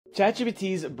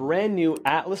ChatGPT's brand new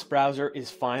Atlas browser is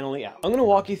finally out. I'm going to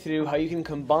walk you through how you can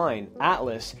combine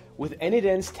Atlas with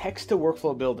Anyden's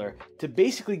text-to-workflow builder to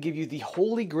basically give you the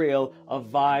holy grail of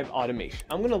Vibe automation.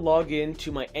 I'm going to log in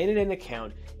to my Anyden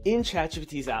account in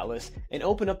ChatGPT's Atlas and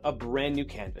open up a brand new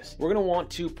canvas. We're going to want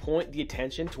to point the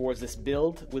attention towards this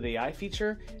build with AI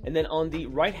feature, and then on the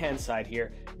right-hand side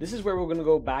here, this is where we're going to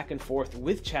go back and forth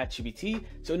with ChatGPT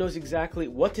so it knows exactly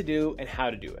what to do and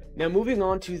how to do it. Now, moving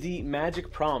on to the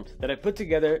magic prompt that I put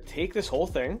together, take this whole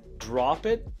thing, drop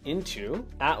it into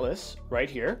Atlas right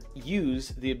here, use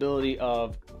the ability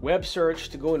of web search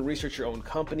to go and research your own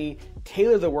company,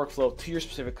 tailor the workflow to your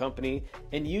specific company,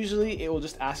 and usually it will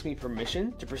just ask me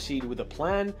permission to proceed with a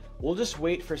plan. We'll just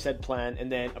wait for said plan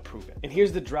and then approve it. And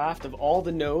here's the draft of all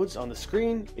the nodes on the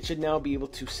screen. It should now be able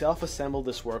to self-assemble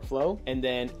this workflow, and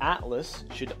then Atlas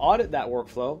should audit that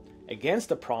workflow against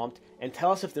the prompt and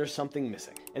tell us if there's something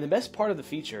missing. And the best part of the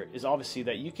feature is obviously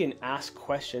that you can ask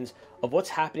questions of what's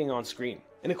happening on screen.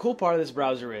 And the cool part of this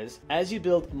browser is, as you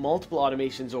build multiple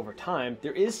automations over time,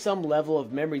 there is some level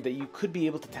of memory that you could be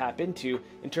able to tap into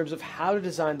in terms of how to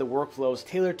design the workflows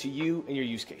tailored to you and your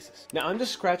use cases. Now, I'm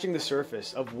just scratching the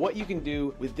surface of what you can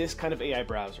do with this kind of AI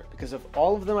browser, because of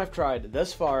all of them I've tried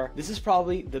thus far, this is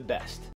probably the best.